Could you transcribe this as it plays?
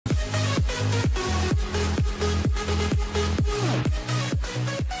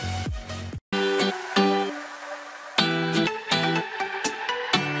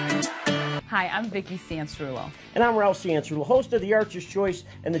I'm Vicki Sanstrullo. And I'm Ralph Sanstrullo, host of the Archer's Choice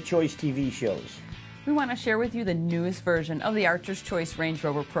and the Choice TV shows. We want to share with you the newest version of the Archer's Choice Range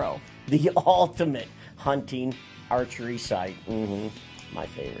Rover Pro. The ultimate hunting archery sight. My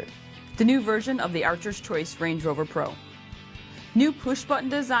favorite. The new version of the Archer's Choice Range Rover Pro. New push-button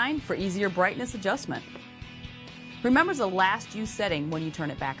design for easier brightness adjustment. Remembers the last use setting when you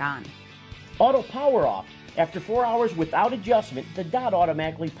turn it back on. Auto power off. After 4 hours without adjustment, the dot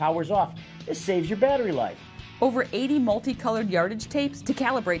automatically powers off. This saves your battery life. Over 80 multicolored yardage tapes to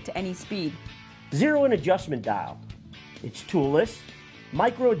calibrate to any speed. Zero in adjustment dial. It's toolless,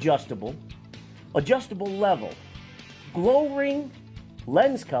 micro-adjustable, adjustable level, glow ring,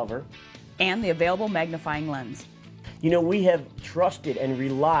 lens cover, and the available magnifying lens. You know, we have trusted and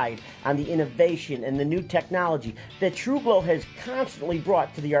relied on the innovation and the new technology that TRUGLO has constantly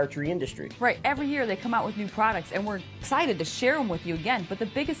brought to the archery industry. Right, every year they come out with new products and we're excited to share them with you again. But the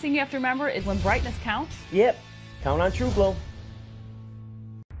biggest thing you have to remember is when brightness counts. Yep, count on TRUGLO.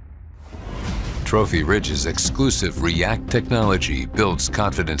 Trophy Ridge's exclusive React technology builds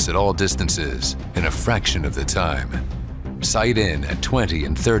confidence at all distances in a fraction of the time. Sight in at 20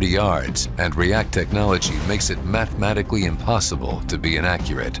 and 30 yards, and React technology makes it mathematically impossible to be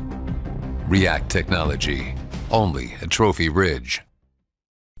inaccurate. React technology, only at Trophy Ridge.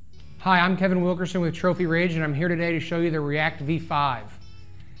 Hi, I'm Kevin Wilkerson with Trophy Ridge, and I'm here today to show you the React V5.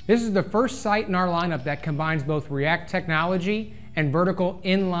 This is the first sight in our lineup that combines both React technology and vertical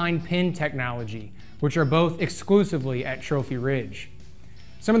inline pin technology, which are both exclusively at Trophy Ridge.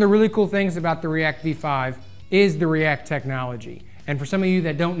 Some of the really cool things about the React V5 is the React technology. And for some of you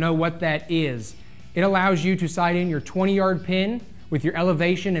that don't know what that is, it allows you to sight in your 20-yard pin with your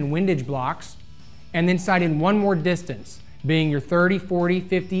elevation and windage blocks, and then sight in one more distance, being your 30, 40,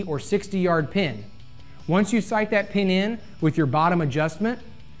 50, or 60-yard pin. Once you sight that pin in with your bottom adjustment,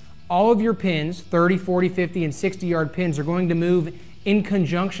 all of your pins, 30, 40, 50, and 60-yard pins, are going to move in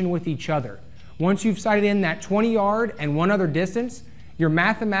conjunction with each other. Once you've sighted in that 20-yard and one other distance, you're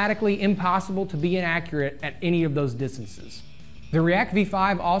mathematically impossible to be inaccurate at any of those distances. The React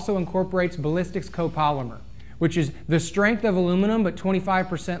V5 also incorporates ballistics copolymer, which is the strength of aluminum but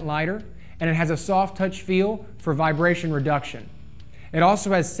 25% lighter, and it has a soft touch feel for vibration reduction. It also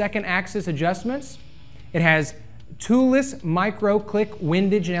has second axis adjustments. It has toolless micro click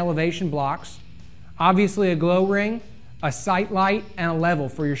windage and elevation blocks, obviously a glow ring, a sight light, and a level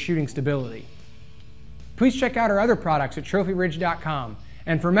for your shooting stability. Please check out our other products at trophyridge.com.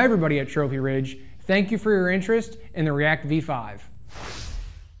 And from everybody at Trophy Ridge, thank you for your interest in the React V5.